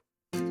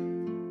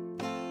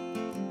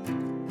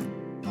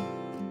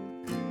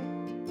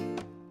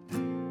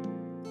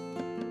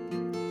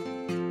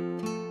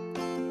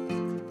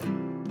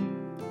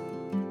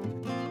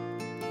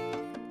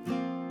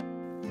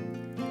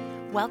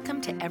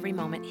Welcome to Every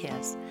Moment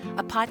His,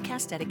 a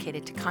podcast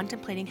dedicated to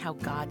contemplating how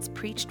God's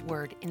preached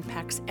word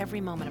impacts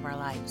every moment of our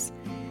lives.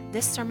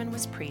 This sermon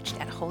was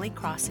preached at Holy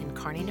Cross in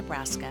Kearney,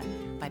 Nebraska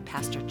by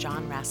Pastor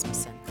John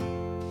Rasmussen.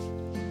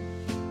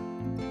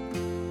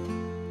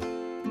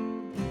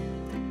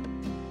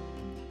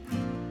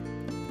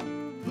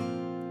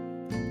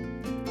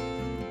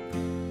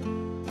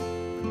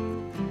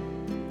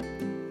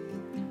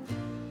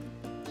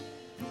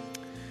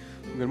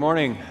 Good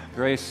morning.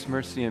 Grace,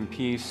 mercy, and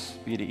peace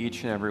be to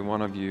each and every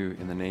one of you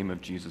in the name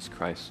of Jesus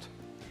Christ.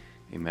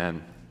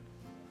 Amen.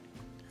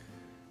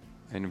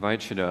 I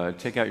invite you to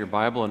take out your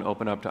Bible and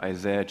open up to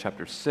Isaiah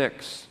chapter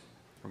 6.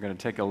 We're going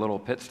to take a little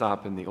pit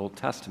stop in the Old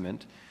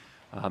Testament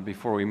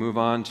before we move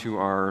on to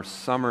our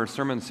summer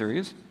sermon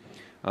series.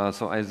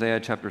 So Isaiah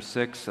chapter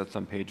 6, that's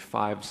on page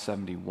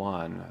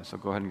 571. So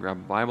go ahead and grab a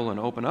Bible and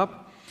open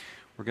up.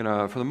 We're going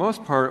to, for the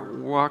most part,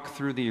 walk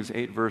through these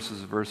 8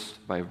 verses verse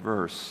by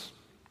verse.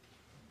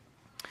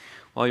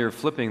 While you're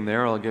flipping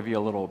there, I'll give you a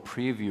little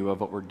preview of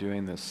what we're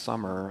doing this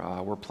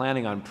summer. We're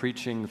planning on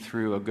preaching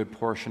through a good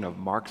portion of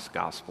Mark's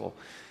Gospel.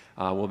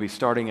 We'll be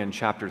starting in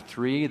chapter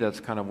 3.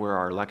 That's kind of where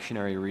our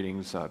lectionary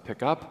readings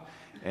pick up.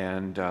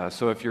 And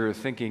so if you're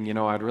thinking,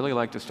 I'd really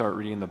like to start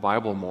reading the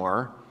Bible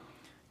more,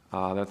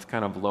 that's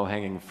kind of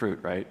low-hanging fruit,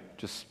 right?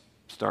 Just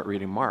start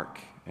reading Mark,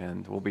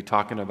 and we'll be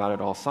talking about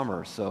it all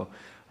summer. So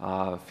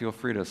feel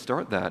free to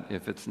start that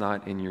if it's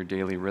not in your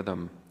daily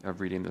rhythm of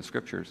reading the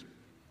Scriptures.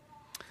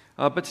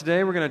 But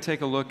today we're going to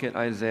take a look at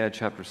Isaiah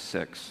chapter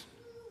 6.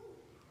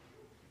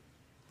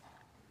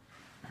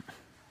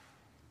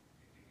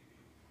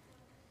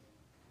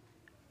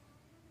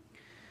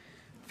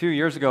 A few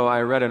years ago,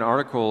 I read an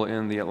article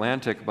in The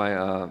Atlantic by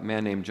a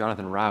man named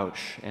Jonathan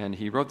Rauch, and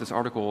he wrote this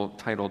article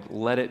titled,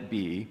 "Let It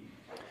Be."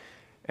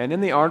 And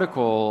in the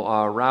article,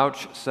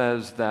 Rauch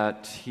says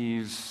that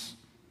he's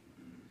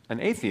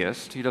an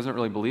atheist. He doesn't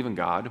really believe in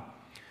God,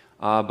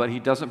 but he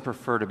doesn't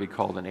prefer to be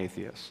called an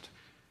atheist.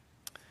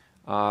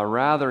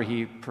 Rather,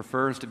 he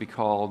prefers to be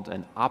called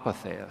an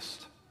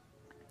apatheist.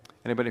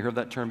 Anybody heard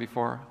that term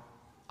before?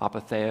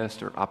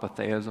 Apatheist or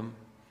apatheism?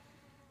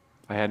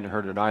 I hadn't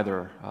heard it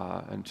either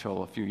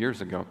until a few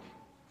years ago.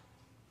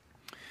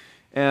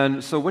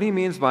 And so what he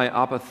means by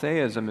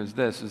apatheism is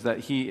this, is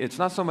that it's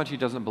not so much he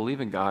doesn't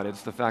believe in God,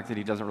 it's the fact that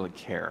he doesn't really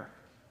care.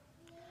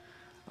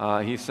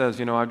 He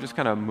says, I've just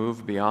kind of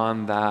moved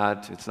beyond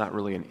that. It's not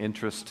really an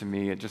interest to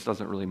me. It just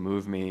doesn't really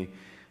move me.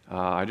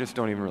 I just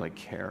don't even really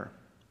care.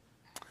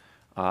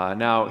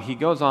 Now, he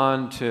goes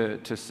on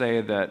to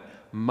say that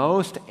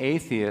most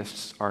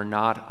atheists are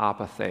not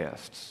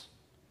apatheists.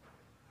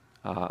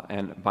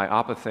 And by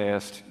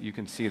apatheist, you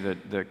can see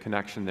the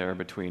connection there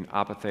between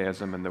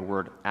apatheism and the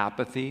word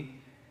apathy,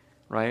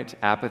 right?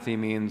 Apathy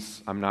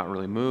means I'm not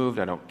really moved,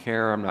 I don't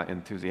care, I'm not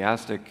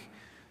enthusiastic,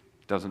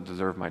 doesn't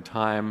deserve my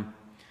time,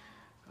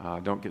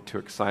 don't get too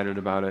excited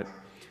about it.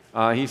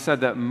 He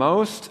said that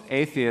most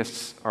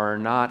atheists are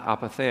not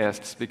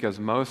apatheists because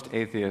most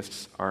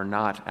atheists are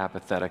not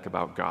apathetic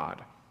about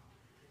God.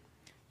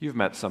 You've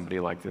met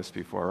somebody like this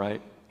before,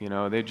 right?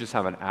 They just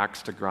have an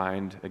axe to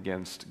grind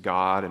against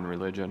God and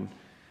religion.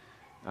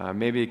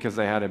 Maybe because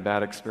they had a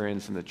bad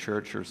experience in the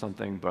church or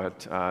something,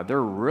 but they're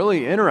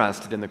really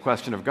interested in the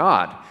question of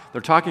God.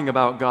 They're talking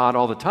about God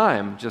all the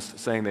time, just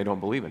saying they don't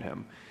believe in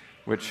Him,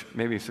 which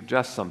maybe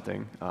suggests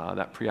something,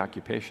 that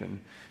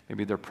preoccupation.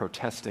 Maybe they're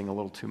protesting a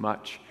little too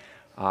much.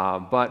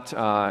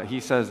 But he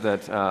says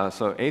that,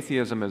 so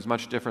atheism is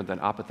much different than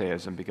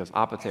apatheism because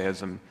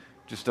apatheism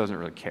just doesn't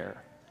really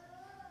care.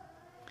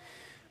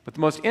 But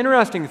the most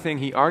interesting thing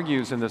he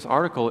argues in this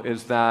article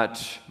is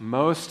that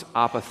most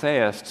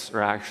apatheists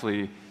are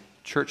actually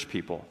church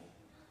people.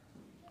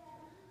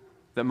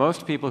 That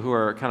most people who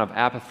are kind of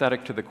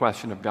apathetic to the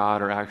question of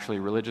God are actually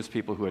religious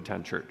people who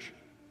attend church.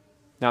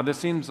 Now, this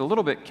seems a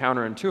little bit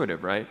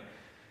counterintuitive, right?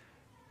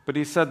 But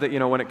he said that,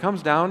 when it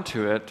comes down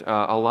to it,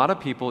 a lot of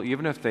people,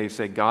 even if they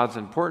say God's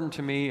important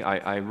to me,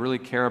 I really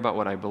care about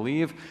what I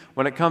believe,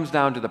 when it comes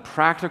down to the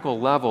practical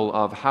level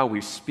of how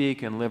we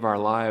speak and live our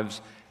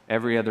lives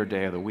every other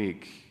day of the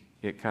week,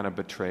 it kind of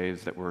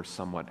betrays that we're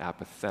somewhat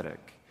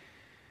apathetic.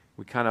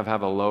 We kind of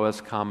have a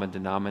lowest common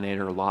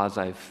denominator,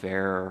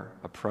 laissez-faire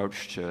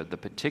approach to the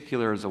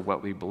particulars of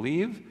what we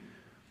believe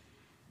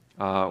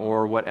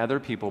or what other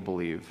people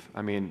believe.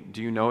 I mean,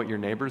 do you know what your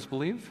neighbors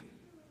believe?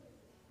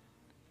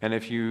 And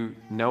if you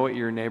know what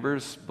your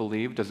neighbors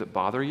believe, does it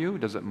bother you?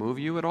 Does it move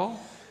you at all?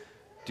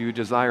 Do you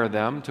desire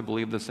them to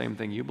believe the same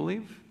thing you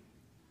believe?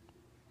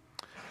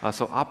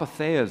 So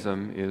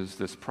apatheism is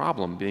this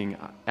problem, being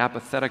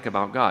apathetic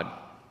about God.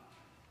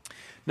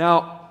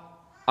 Now,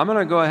 I'm going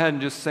to go ahead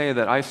and just say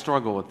that I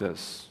struggle with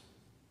this.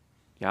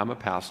 Yeah, I'm a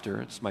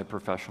pastor. It's my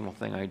professional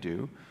thing I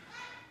do.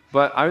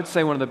 But I would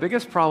say one of the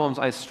biggest problems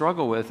I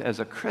struggle with as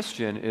a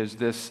Christian is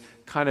this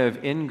kind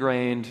of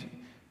ingrained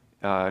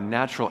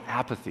natural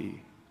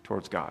apathy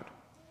towards God.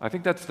 I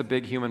think that's the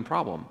big human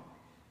problem.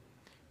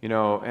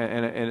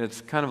 And it's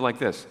kind of like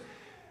this.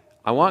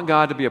 I want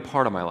God to be a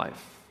part of my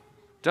life.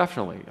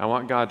 Definitely. I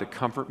want God to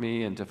comfort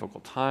me in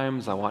difficult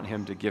times. I want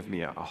him to give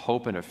me a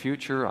hope and a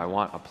future. I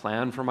want a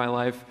plan for my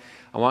life.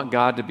 I want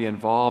God to be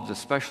involved,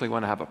 especially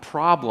when I have a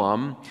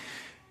problem.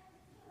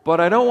 But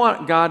I don't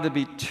want God to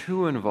be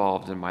too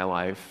involved in my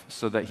life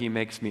so that he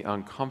makes me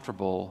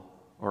uncomfortable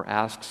or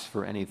asks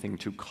for anything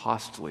too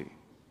costly.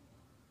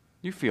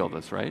 You feel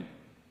this, right?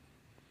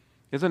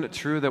 Isn't it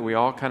true that we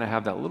all kind of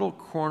have that little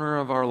corner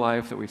of our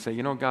life that we say,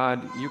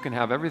 God, you can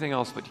have everything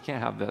else, but you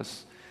can't have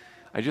this.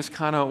 I just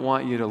kind of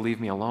want you to leave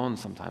me alone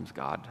sometimes,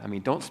 God. I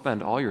mean, don't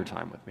spend all your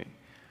time with me.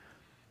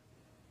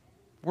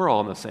 We're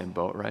all in the same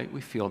boat, right? We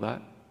feel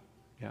that.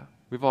 Yeah.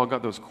 We've all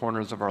got those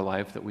corners of our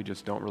life that we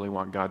just don't really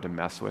want God to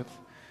mess with.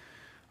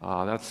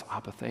 That's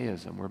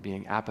apatheism. We're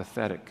being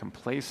apathetic,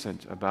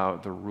 complacent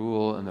about the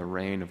rule and the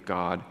reign of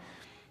God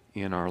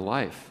in our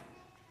life.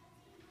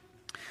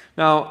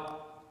 Now,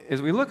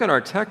 as we look at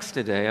our text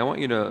today, I want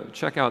you to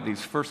check out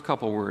these first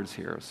couple words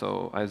here.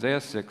 So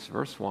Isaiah 6,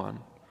 verse 1.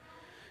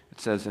 It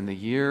says, in the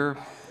year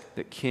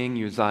that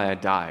King Uzziah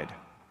died.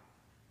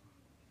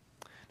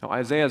 Now,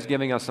 Isaiah is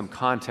giving us some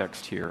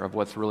context here of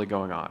what's really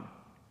going on.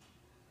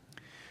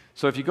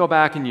 So if you go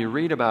back and you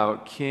read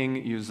about King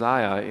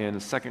Uzziah in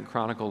 2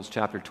 Chronicles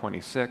chapter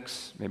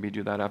 26, maybe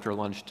do that after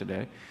lunch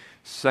today,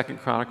 2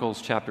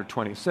 Chronicles chapter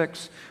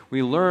 26,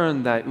 we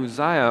learn that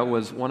Uzziah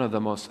was one of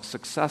the most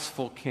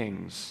successful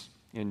kings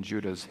in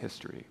Judah's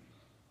history.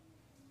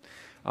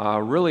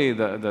 Really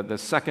the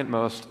second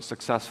most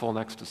successful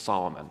next to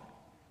Solomon.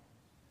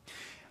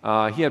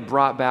 He had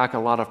brought back a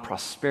lot of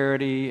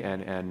prosperity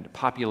and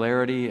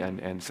popularity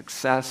and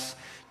success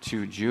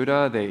to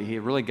Judah. He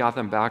really got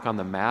them back on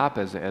the map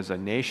as a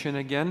nation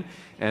again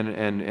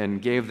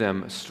and gave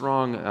them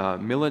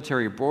strong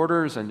military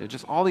borders and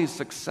just all these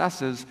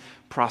successes,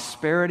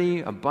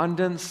 prosperity,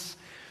 abundance.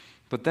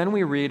 But then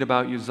we read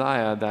about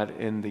Uzziah that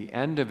in the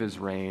end of his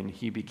reign,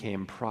 he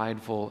became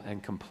prideful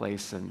and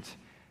complacent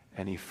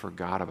and he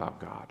forgot about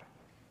God.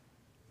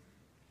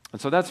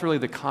 And so that's really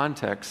the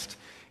context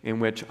in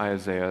which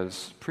Isaiah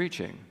is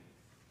preaching,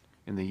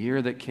 in the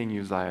year that King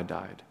Uzziah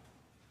died.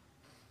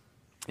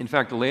 In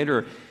fact,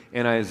 later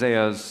in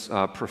Isaiah's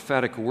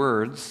prophetic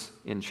words,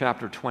 in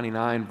chapter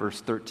 29,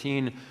 verse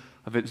 13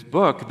 of his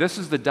book, this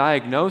is the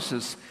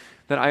diagnosis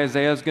that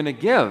Isaiah is going to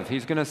give.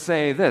 He's going to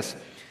say this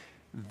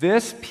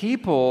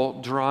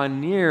people draw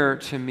near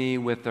to me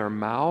with their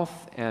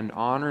mouth and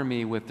honor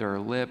me with their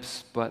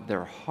lips, but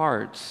their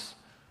hearts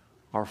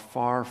are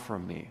far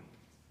from me.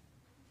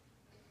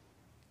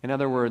 In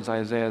other words,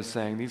 Isaiah is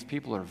saying these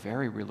people are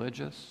very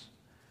religious,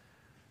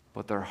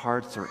 but their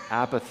hearts are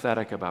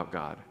apathetic about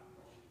God.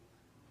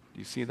 Do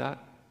you see that?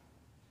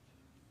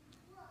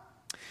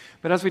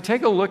 But as we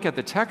take a look at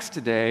the text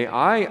today,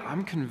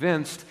 I'm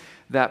convinced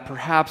that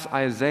perhaps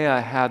Isaiah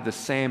had the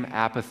same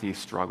apathy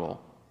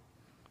struggle,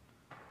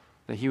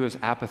 that he was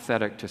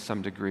apathetic to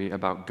some degree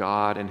about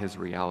God and his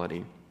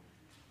reality.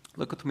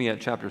 Look with me at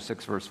chapter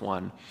 6, verse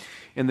 1.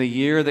 In the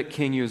year that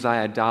King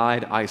Uzziah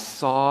died, I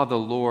saw the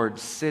Lord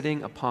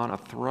sitting upon a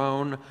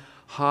throne,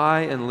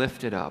 high and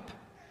lifted up,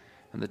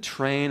 and the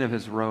train of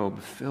his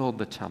robe filled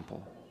the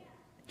temple.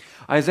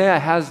 Isaiah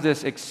has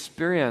this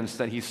experience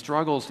that he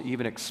struggles to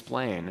even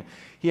explain.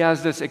 He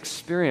has this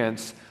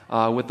experience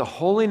with the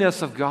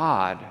holiness of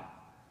God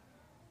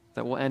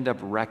that will end up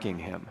wrecking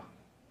him,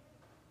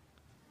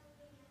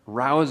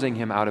 rousing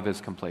him out of his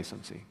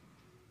complacency.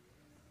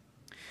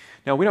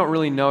 Now, we don't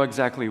really know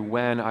exactly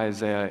when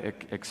Isaiah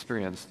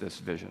experienced this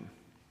vision.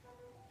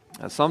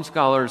 Some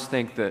scholars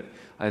think that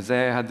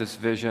Isaiah had this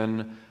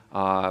vision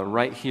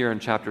right here in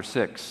chapter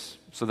 6.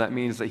 So that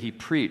means that he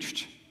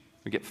preached.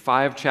 We get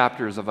 5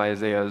 chapters of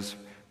Isaiah's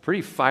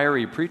pretty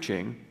fiery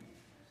preaching.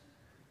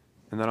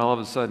 And then all of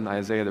a sudden,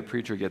 Isaiah the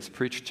preacher gets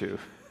preached to,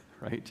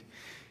 right?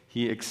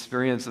 He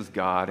experiences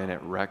God and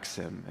it wrecks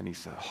him. And he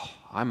says,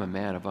 I'm a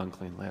man of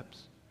unclean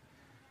lips,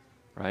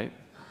 right?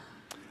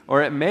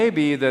 Or it may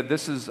be that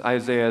this is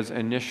Isaiah's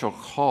initial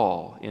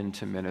call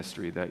into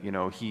ministry, that,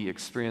 he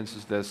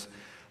experiences this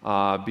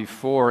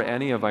before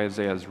any of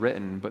Isaiah's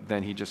written, but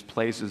then he just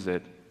places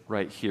it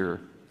right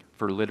here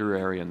for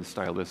literary and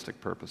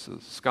stylistic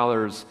purposes.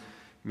 Scholars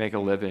make a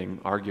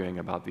living arguing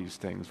about these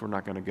things. We're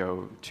not going to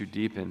go too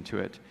deep into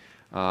it,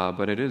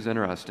 but it is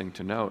interesting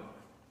to note.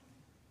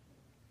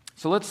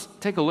 So let's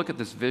take a look at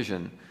this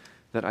vision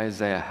that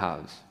Isaiah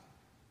has.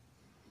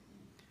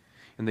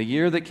 In the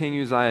year that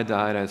King Uzziah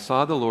died, I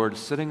saw the Lord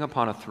sitting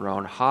upon a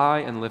throne, high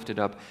and lifted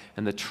up,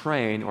 and the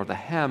train, or the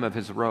hem of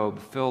his robe,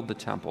 filled the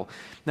temple.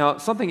 Now,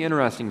 something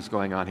interesting is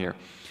going on here.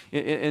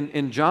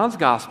 In John's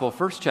Gospel,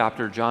 first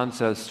chapter, John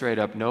says straight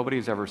up,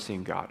 nobody's ever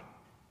seen God.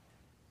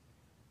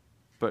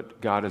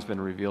 But God has been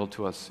revealed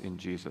to us in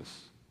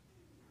Jesus.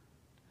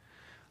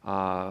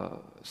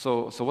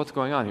 So what's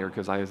going on here?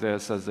 Because Isaiah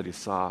says that he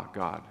saw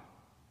God.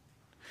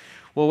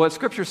 Well, what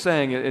Scripture's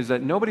saying is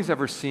that nobody's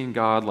ever seen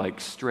God like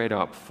straight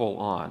up, full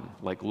on,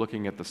 like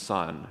looking at the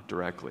sun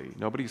directly.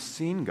 Nobody's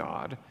seen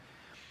God,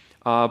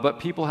 but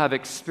people have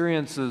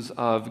experiences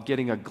of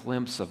getting a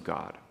glimpse of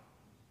God.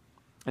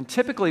 And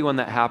typically when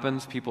that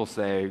happens, people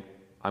say,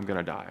 I'm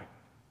going to die.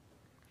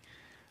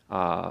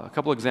 A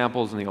couple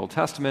examples in the Old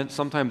Testament.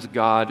 Sometimes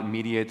God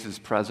mediates his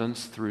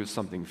presence through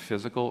something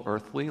physical,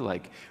 earthly,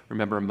 like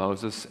remember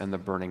Moses and the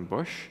burning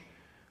bush.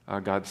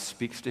 God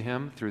speaks to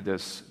him through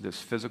this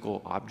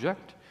physical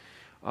object.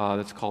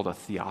 That's called a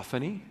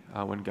theophany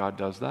when God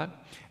does that.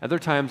 Other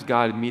times,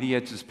 God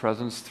mediates his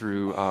presence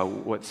through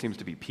what seems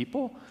to be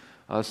people.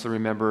 So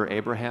remember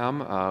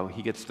Abraham,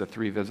 he gets the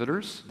 3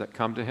 visitors that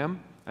come to him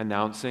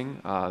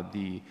announcing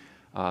the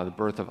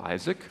birth of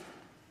Isaac.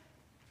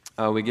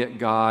 We get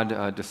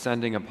God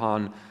descending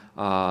upon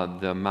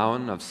the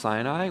mountain of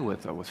Sinai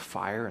with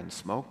fire and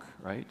smoke,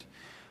 right?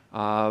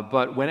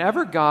 But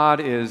whenever God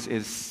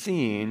is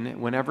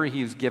seen, whenever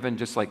he's given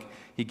just like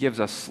he gives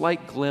a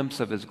slight glimpse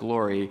of his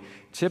glory,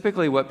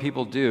 typically what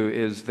people do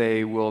is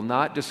they will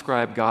not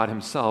describe God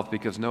himself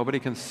because nobody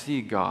can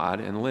see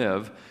God and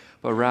live,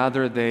 but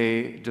rather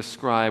they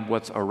describe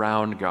what's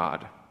around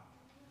God,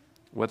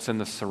 what's in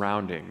the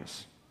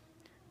surroundings.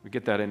 We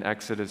get that in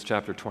Exodus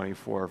chapter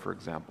 24, for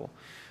example.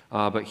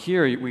 But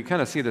here we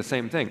kind of see the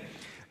same thing.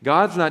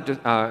 God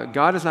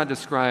is not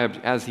described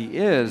as he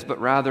is, but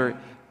rather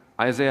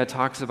Isaiah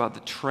talks about the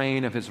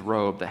train of his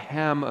robe, the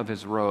hem of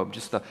his robe,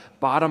 just the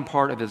bottom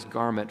part of his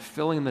garment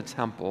filling the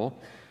temple.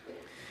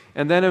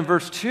 And then in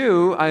verse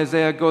 2,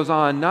 Isaiah goes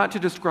on not to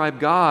describe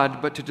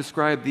God, but to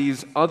describe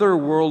these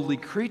otherworldly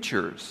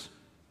creatures.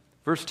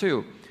 Verse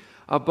 2,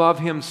 above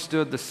him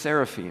stood the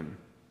seraphim.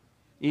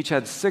 Each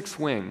had 6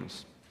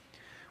 wings.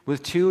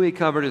 With 2 he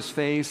covered his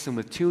face, and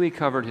with 2 he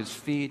covered his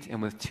feet,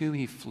 and with 2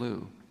 he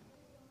flew.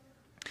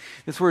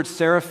 This word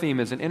seraphim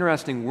is an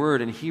interesting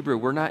word in Hebrew.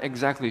 We're not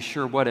exactly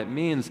sure what it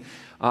means.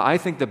 I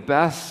think the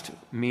best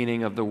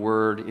meaning of the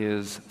word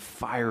is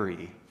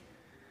fiery.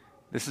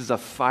 This is a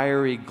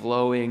fiery,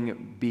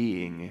 glowing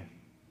being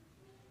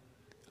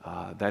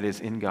that is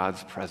in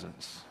God's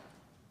presence.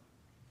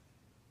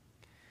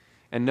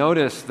 And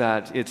notice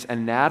that its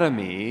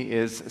anatomy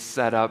is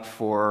set up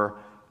for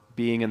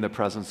being in the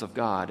presence of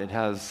God. It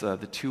has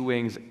the 2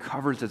 wings it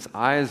covers its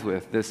eyes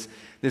with.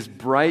 This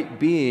bright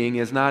being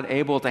is not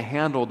able to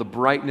handle the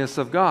brightness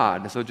of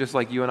God. So just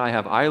like you and I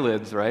have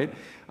eyelids, right?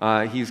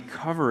 He's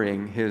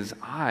covering his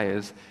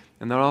eyes,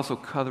 and then also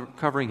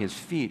covering his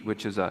feet,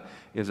 which is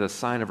a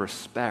sign of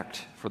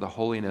respect for the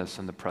holiness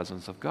and the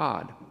presence of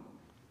God.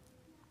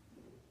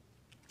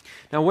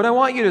 Now, what I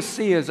want you to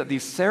see is that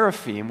these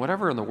seraphim,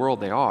 whatever in the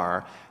world they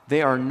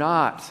are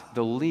not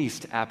the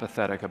least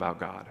apathetic about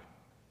God.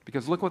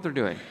 Because look what they're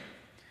doing.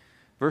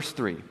 Verse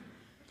 3,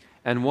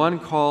 and one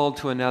called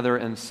to another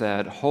and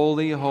said,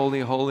 holy,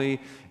 holy,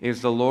 holy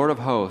is the Lord of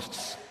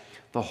hosts.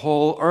 The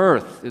whole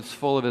earth is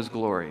full of his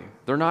glory.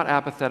 They're not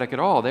apathetic at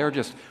all. They're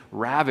just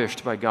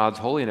ravished by God's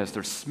holiness.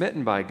 They're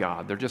smitten by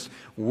God. They're just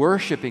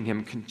worshiping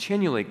him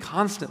continually,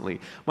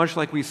 constantly, much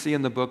like we see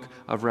in the book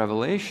of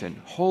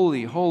Revelation.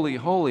 Holy, holy,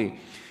 holy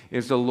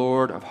is the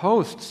Lord of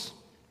hosts.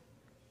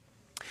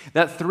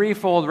 That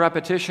 3-fold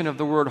repetition of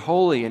the word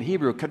holy in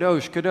Hebrew,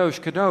 kadosh, kadosh,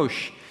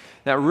 kadosh,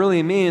 that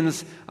really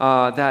means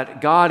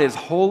that God is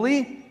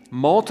holy,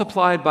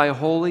 multiplied by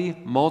holy,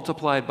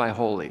 multiplied by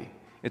holy.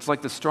 It's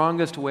like the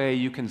strongest way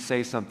you can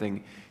say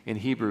something in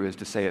Hebrew is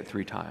to say it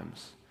 3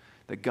 times.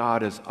 That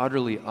God is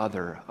utterly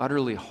other,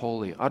 utterly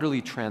holy,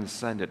 utterly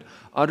transcendent,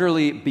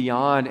 utterly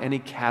beyond any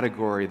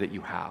category that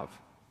you have.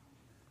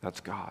 That's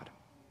God.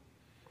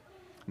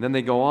 And then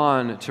they go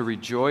on to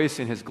rejoice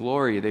in his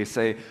glory. They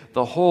say,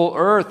 the whole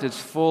earth is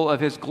full of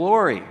his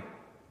glory.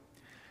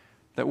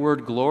 That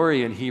word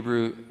glory in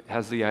Hebrew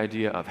has the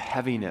idea of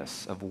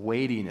heaviness, of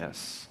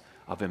weightiness,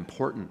 of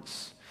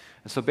importance.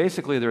 And so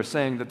basically they're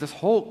saying that this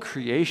whole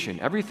creation,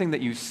 everything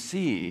that you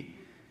see,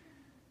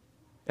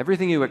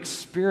 everything you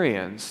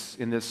experience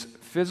in this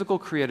physical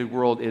created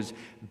world is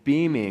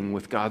beaming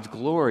with God's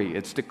glory.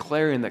 It's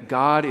declaring that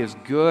God is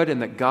good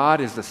and that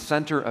God is the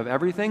center of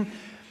everything.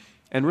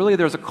 And really,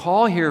 there's a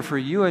call here for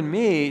you and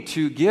me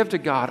to give to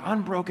God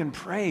unbroken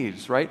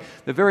praise, right?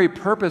 The very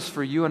purpose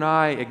for you and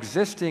I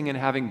existing and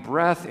having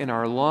breath in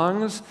our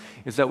lungs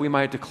is that we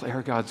might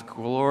declare God's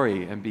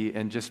glory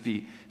and just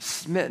be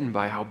smitten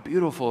by how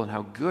beautiful and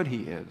how good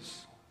he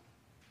is.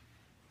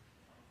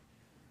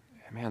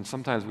 And man,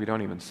 sometimes we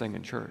don't even sing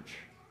in church,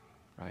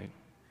 right?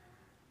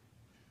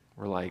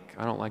 We're like,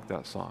 I don't like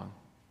that song.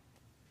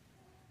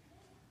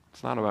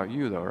 It's not about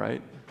you, though,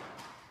 right?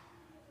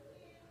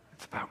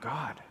 It's about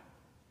God.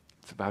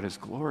 It's about his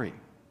glory.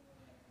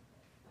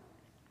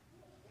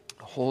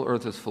 The whole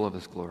earth is full of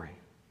his glory.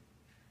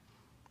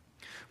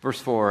 Verse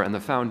 4, and the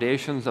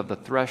foundations of the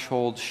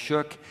threshold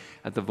shook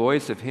at the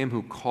voice of him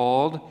who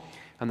called,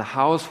 and the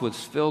house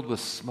was filled with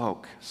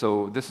smoke.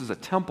 So this is a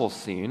temple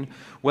scene.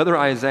 Whether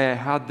Isaiah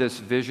had this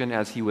vision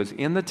as he was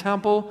in the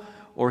temple,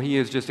 or he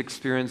is just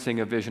experiencing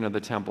a vision of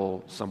the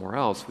temple somewhere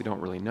else, we don't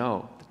really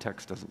know. The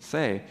text doesn't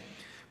say.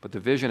 But the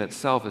vision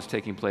itself is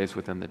taking place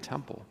within the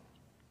temple.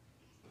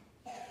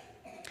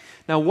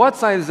 Now,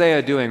 what's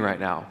Isaiah doing right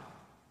now?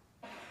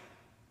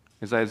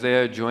 Is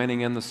Isaiah joining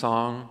in the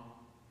song,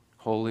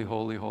 holy,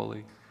 holy,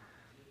 holy?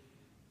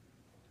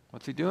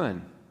 What's he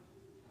doing?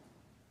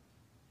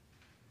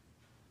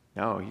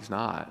 No, he's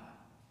not.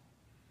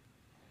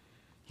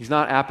 He's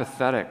not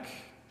apathetic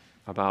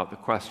about the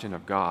question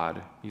of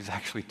God. He's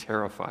actually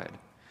terrified.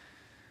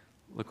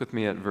 Look with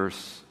me at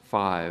verse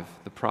 5.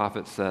 The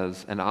prophet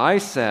says, "And I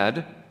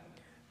said,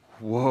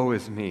 'Woe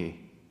is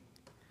me,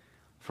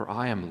 for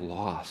I am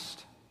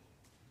lost.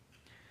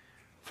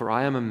 For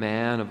I am a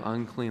man of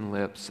unclean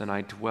lips, and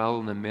I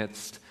dwell in the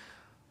midst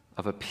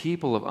of a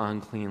people of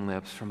unclean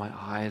lips, for my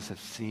eyes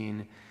have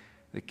seen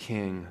the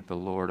King, the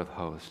Lord of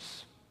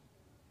hosts.'"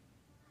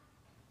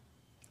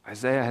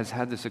 Isaiah has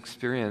had this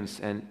experience,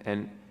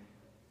 and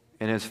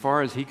as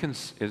far as he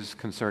is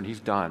concerned, he's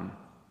done.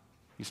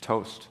 He's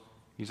toast.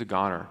 He's a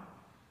goner.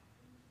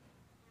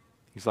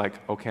 He's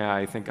like, okay,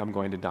 I think I'm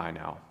going to die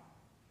now.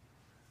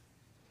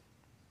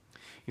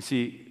 You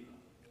see,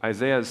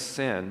 Isaiah's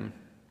sin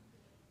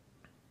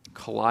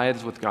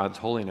collides with God's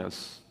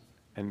holiness,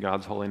 and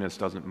God's holiness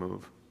doesn't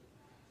move.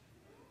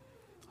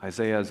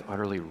 Isaiah is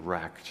utterly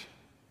wrecked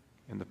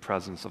in the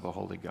presence of a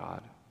holy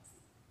God.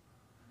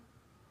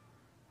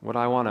 What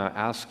I want to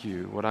ask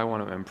you, what I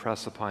want to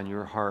impress upon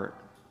your heart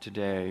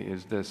today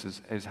is this,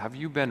 is have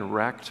you been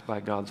wrecked by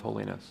God's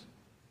holiness?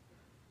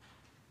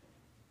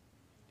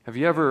 Have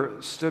you ever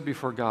stood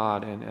before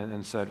God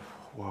and said,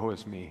 "Woe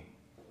is me.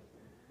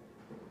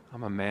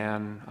 I'm a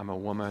man, I'm a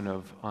woman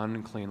of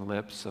unclean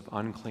lips, of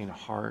unclean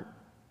heart"?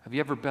 Have you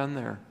ever been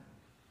there?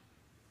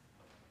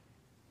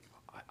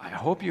 I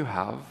hope you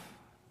have,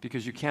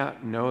 because you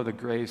can't know the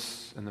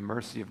grace and the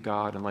mercy of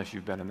God unless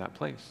you've been in that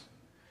place.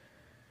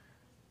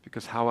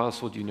 Because how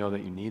else would you know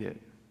that you need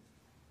it?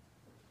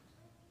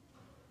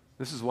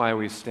 This is why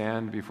we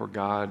stand before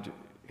God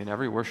in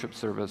every worship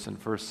service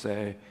and first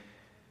say,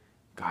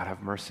 "God,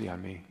 have mercy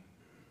on me.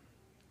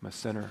 I'm a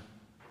sinner.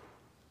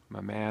 I'm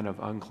a man of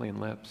unclean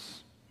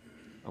lips,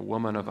 a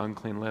woman of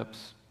unclean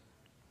lips."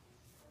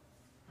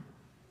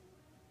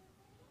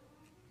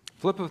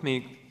 Flip with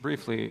me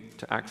briefly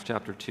to Acts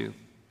chapter 2.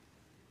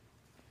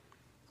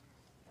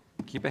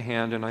 Keep a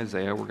hand in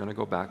Isaiah. We're going to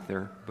go back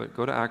there. But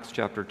go to Acts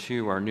chapter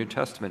 2, our New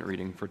Testament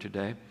reading for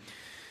today.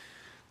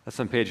 That's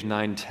on page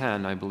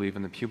 910, I believe,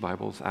 in the Pew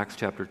Bibles, Acts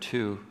chapter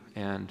 2.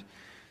 And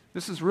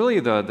this is really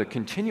the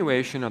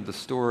continuation of the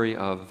story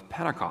of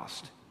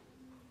Pentecost.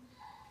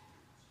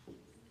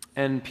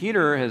 And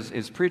Peter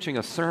is preaching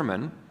a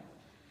sermon,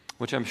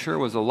 which I'm sure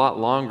was a lot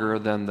longer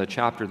than the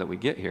chapter that we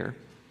get here.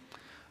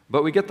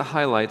 But we get the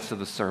highlights of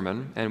the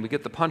sermon, and we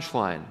get the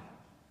punchline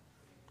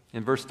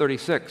in verse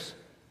 36.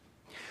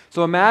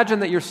 So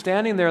imagine that you're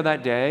standing there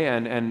that day,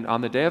 and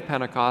on the day of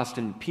Pentecost,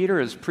 and Peter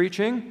is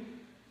preaching,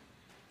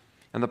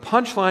 and the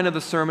punchline of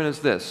the sermon is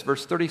this,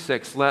 verse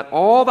 36, "Let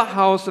all the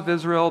house of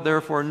Israel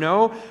therefore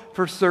know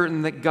for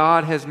certain that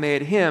God has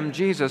made him,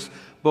 Jesus,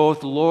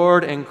 both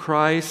Lord and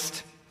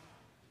Christ,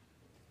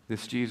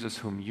 this Jesus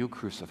whom you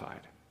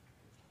crucified."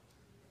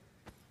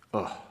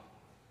 Ugh.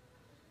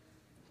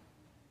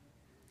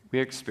 We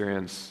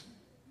experience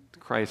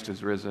Christ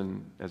is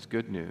risen as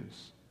good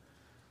news.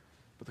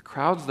 But the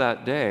crowds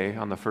that day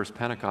on the first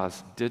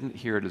Pentecost didn't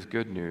hear it as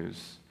good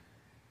news.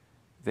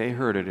 They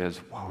heard it as,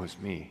 "Woe is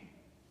me.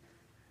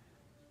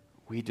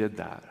 We did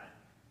that."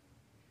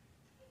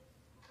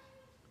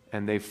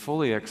 And they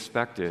fully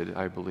expected,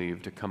 I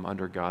believe, to come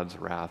under God's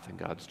wrath and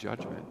God's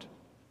judgment.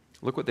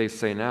 Look what they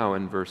say now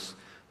in verse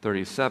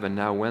 37.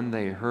 "Now when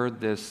they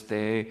heard this,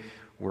 they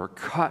were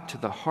cut to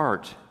the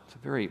heart." It's a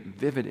very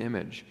vivid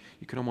image.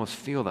 You can almost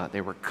feel that.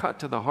 They were cut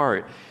to the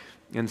heart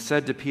and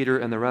said to Peter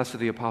and the rest of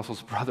the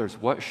apostles, "Brothers,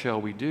 what shall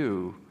we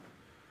do?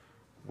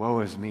 Woe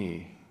is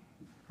me,"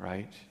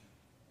 right?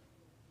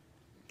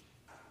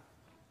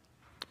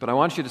 But I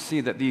want you to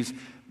see that these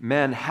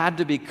men had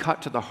to be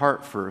cut to the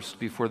heart first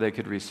before they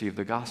could receive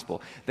the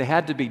gospel. They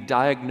had to be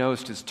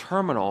diagnosed as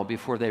terminal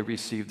before they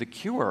received the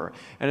cure.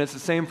 And it's the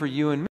same for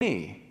you and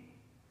me.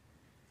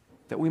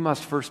 That we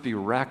must first be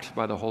wrecked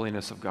by the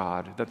holiness of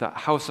God. That the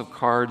house of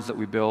cards that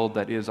we build,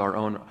 that is our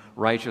own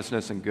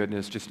righteousness and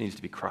goodness, just needs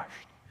to be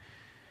crushed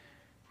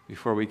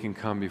before we can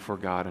come before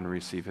God and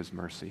receive his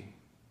mercy.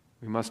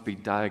 We must be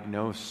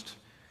diagnosed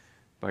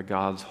by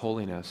God's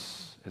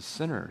holiness as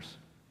sinners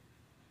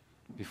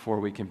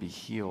before we can be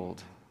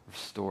healed,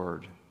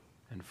 restored,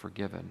 and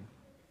forgiven.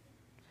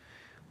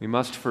 We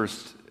must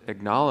first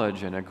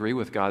acknowledge and agree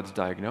with God's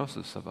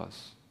diagnosis of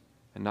us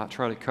and not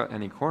try to cut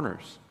any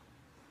corners.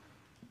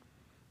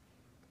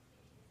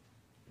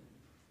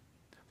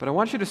 But I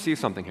want you to see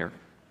something here.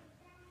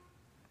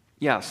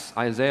 Yes,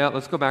 Isaiah,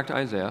 let's go back to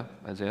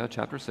Isaiah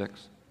chapter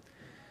 6,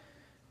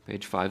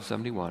 page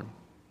 571.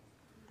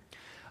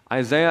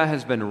 Isaiah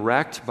has been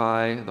wrecked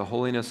by the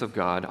holiness of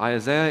God.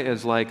 Isaiah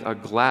is like a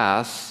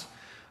glass,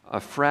 a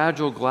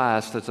fragile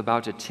glass that's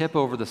about to tip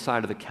over the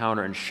side of the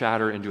counter and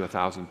shatter into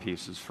 1,000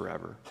 pieces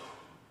forever.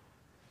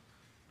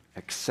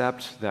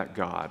 Except that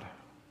God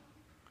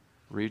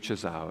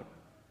reaches out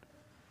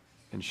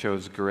and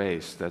shows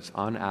grace that's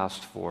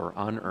unasked for,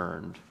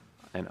 unearned,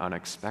 and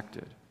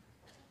unexpected.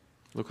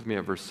 Look with me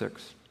at verse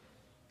 6.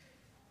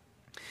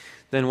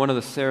 "Then one of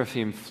the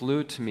seraphim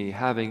flew to me,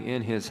 having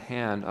in his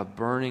hand a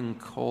burning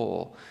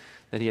coal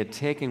that he had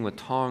taken with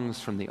tongs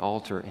from the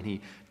altar, and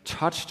he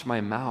touched my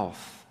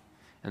mouth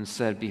and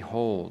said,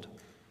 'Behold,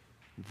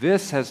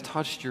 This has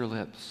touched your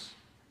lips.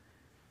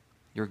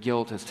 Your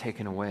guilt is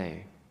taken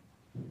away,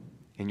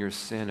 and your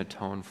sin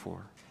atoned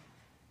for.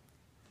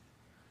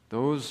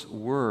 Those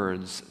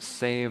words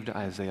saved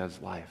Isaiah's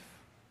life.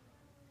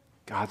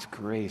 God's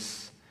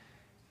grace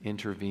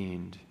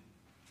intervened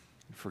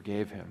and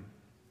forgave him.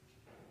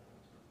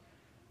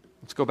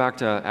 Let's go back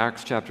to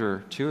Acts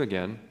chapter 2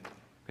 again,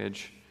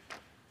 page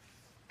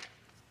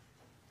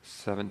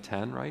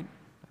 710, right?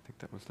 I think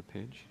that was the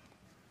page.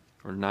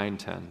 Or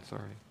 910,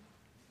 sorry.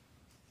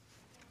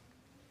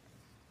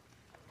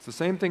 It's the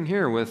same thing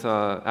here with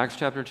Acts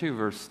chapter 2,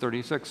 verse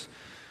 36.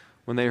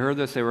 When they heard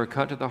this, they were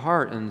cut to the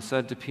heart and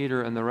said to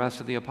Peter and the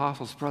rest of the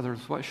apostles,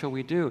 "Brothers, what shall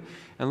we do?"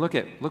 And look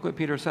what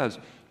Peter says.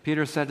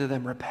 Peter said to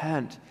them,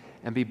 "Repent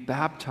and be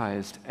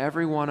baptized,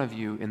 every one of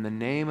you, in the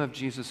name of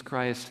Jesus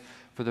Christ,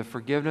 for the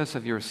forgiveness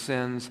of your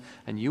sins,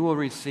 and you will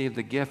receive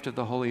the gift of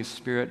the Holy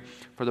Spirit.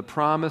 For the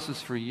promise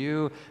is for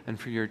you and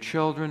for your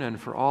children and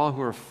for all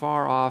who are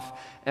far off,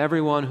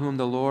 everyone whom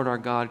the Lord our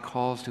God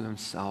calls to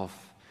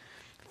himself."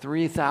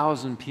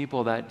 3,000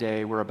 people that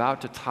day were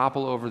about to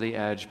topple over the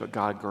edge, but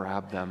God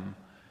grabbed them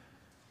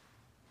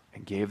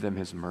and gave them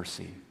his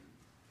mercy.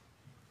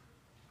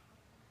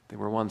 They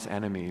were once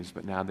enemies,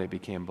 but now they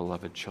became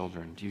beloved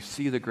children. Do you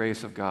see the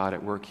grace of God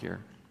at work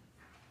here?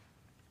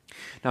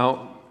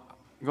 Now,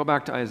 go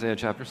back to Isaiah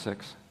chapter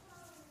 6.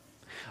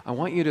 I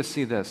want you to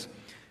see this,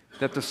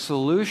 that the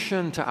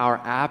solution to our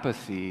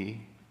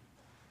apathy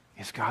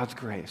is God's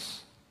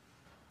grace.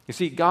 You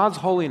see, God's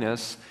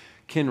holiness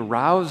can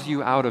rouse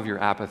you out of your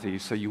apathy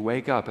so you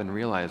wake up and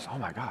realize, oh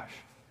my gosh,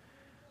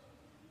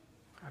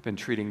 I've been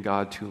treating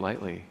God too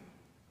lightly.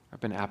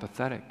 I've been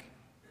apathetic.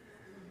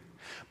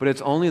 But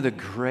it's only the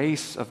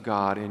grace of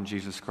God in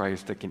Jesus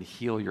Christ that can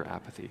heal your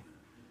apathy.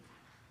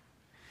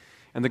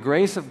 And the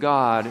grace of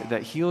God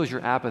that heals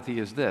your apathy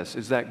is this,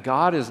 is that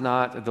God is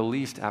not the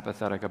least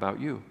apathetic about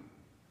you.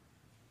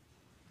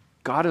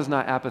 God is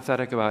not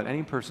apathetic about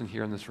any person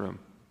here in this room.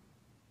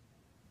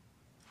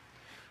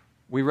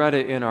 We read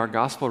it in our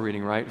gospel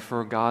reading, right?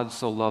 For God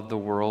so loved the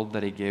world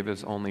that he gave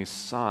his only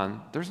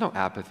son. There's no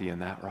apathy in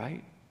that,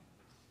 right?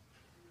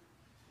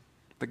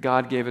 That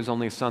God gave his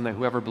only son that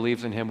whoever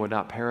believes in him would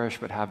not perish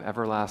but have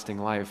everlasting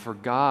life. For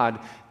God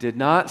did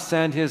not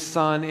send his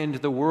son into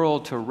the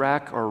world to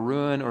wreck or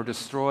ruin or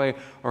destroy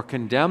or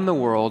condemn the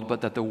world,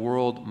 but that the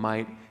world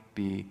might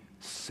be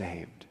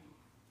saved.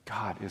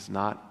 God is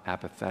not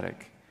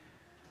apathetic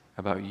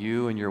about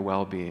you and your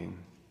well-being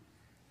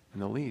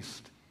in the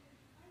least.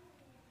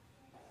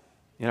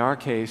 In our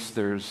case,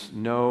 there's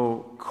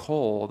no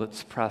coal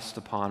that's pressed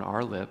upon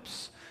our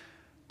lips,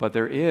 but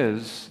there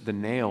is the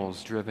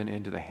nails driven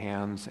into the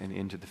hands and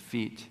into the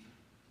feet.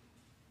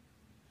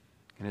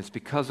 And it's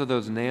because of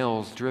those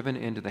nails driven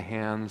into the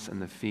hands and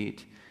the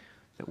feet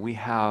that we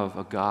have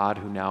a God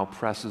who now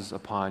presses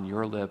upon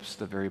your lips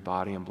the very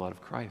body and blood of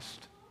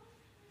Christ.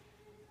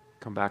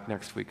 Come back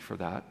next week for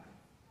that.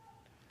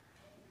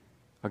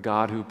 A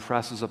God who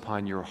presses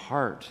upon your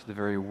heart the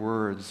very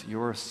words,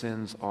 "Your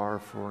sins are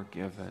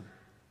forgiven."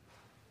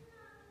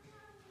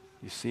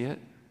 You see it?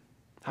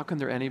 How can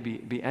there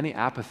be any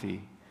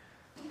apathy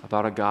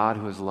about a God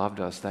who has loved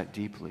us that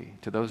deeply,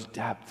 to those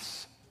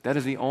depths? That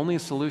is the only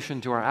solution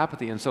to our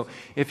apathy. And so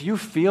if you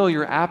feel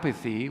your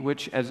apathy,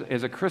 which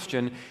as a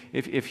Christian,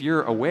 if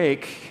you're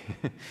awake,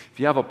 if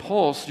you have a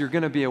pulse, you're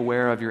going to be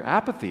aware of your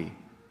apathy.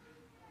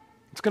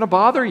 It's going to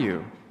bother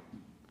you.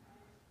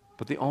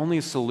 But the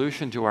only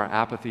solution to our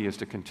apathy is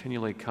to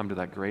continually come to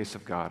that grace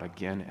of God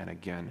again and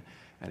again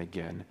and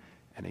again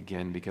and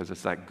again, because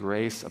it's that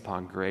grace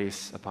upon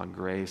grace upon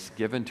grace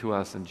given to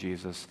us in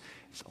Jesus.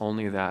 It's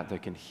only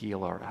that can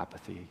heal our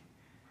apathy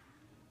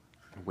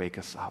and wake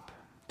us up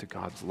to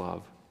God's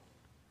love.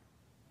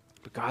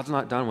 But God's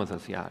not done with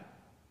us yet.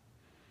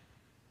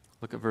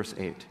 Look at verse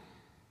 8.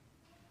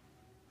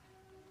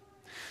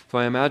 So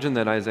I imagine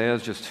that Isaiah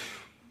is just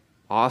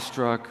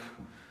awestruck.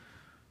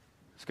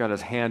 He's got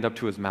his hand up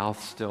to his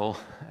mouth still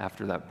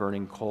after that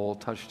burning coal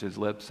touched his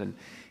lips, and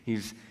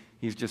he's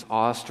just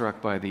awestruck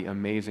by the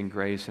amazing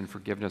grace and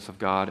forgiveness of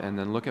God. And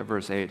then look at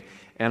verse 8.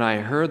 "And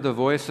I heard the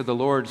voice of the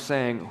Lord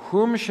saying,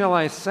 'Whom shall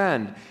I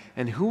send,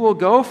 and who will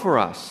go for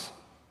us?'"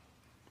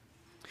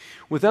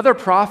 With other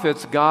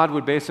prophets, God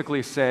would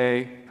basically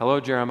say, "Hello,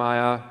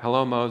 Jeremiah.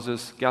 Hello,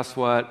 Moses. Guess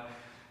what?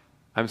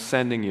 I'm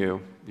sending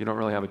you. You don't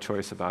really have a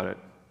choice about it."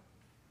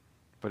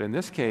 But in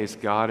this case,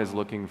 God is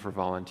looking for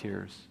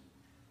volunteers.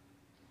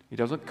 He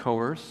doesn't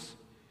coerce.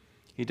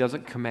 He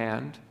doesn't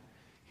command.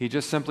 He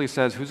just simply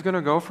says, "Who's going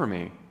to go for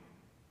me?"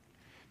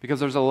 Because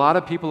there's a lot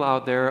of people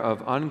out there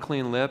of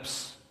unclean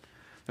lips.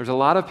 There's a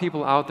lot of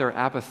people out there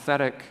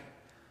apathetic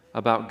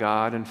about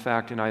God. In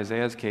fact, in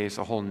Isaiah's case,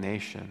 a whole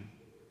nation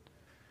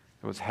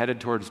that was headed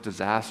towards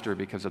disaster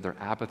because of their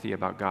apathy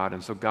about God.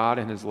 And so God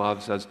in his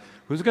love says,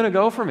 "Who's going to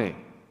go for me?"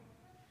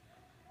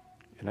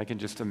 And I can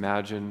just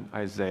imagine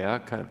Isaiah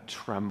kind of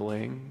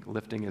trembling,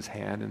 lifting his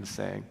hand and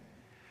saying,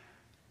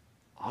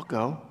 "I'll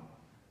go."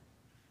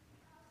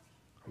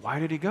 Why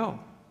did he go?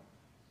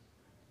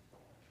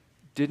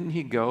 Didn't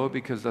he go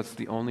because that's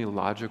the only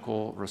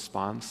logical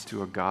response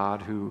to a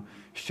God who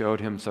showed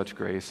him such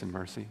grace and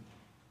mercy?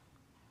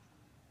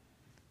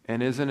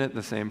 And isn't it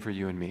the same for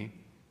you and me?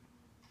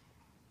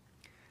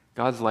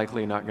 God's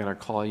likely not going to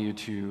call you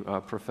to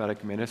a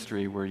prophetic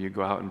ministry where you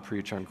go out and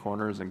preach on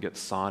corners and get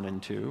sawn in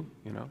two.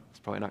 It's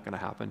probably not going to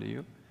happen to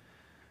you.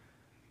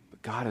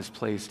 But God has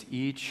placed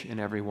each and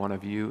every one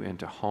of you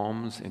into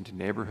homes, into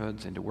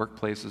neighborhoods, into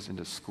workplaces,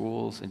 into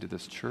schools, into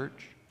this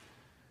church.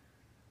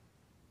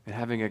 And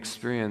having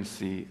experienced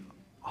the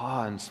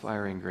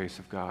awe-inspiring grace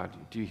of God,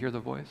 do you hear the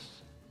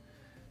voice?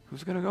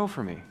 Who's going to go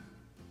for me?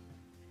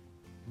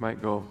 You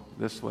might go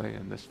this way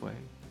and this way.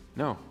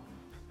 No.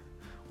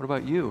 What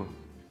about you?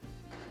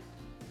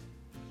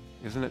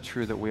 Isn't it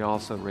true that we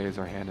also raise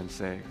our hand and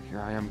say, "Here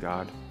I am,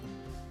 God,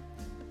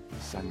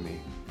 send me"?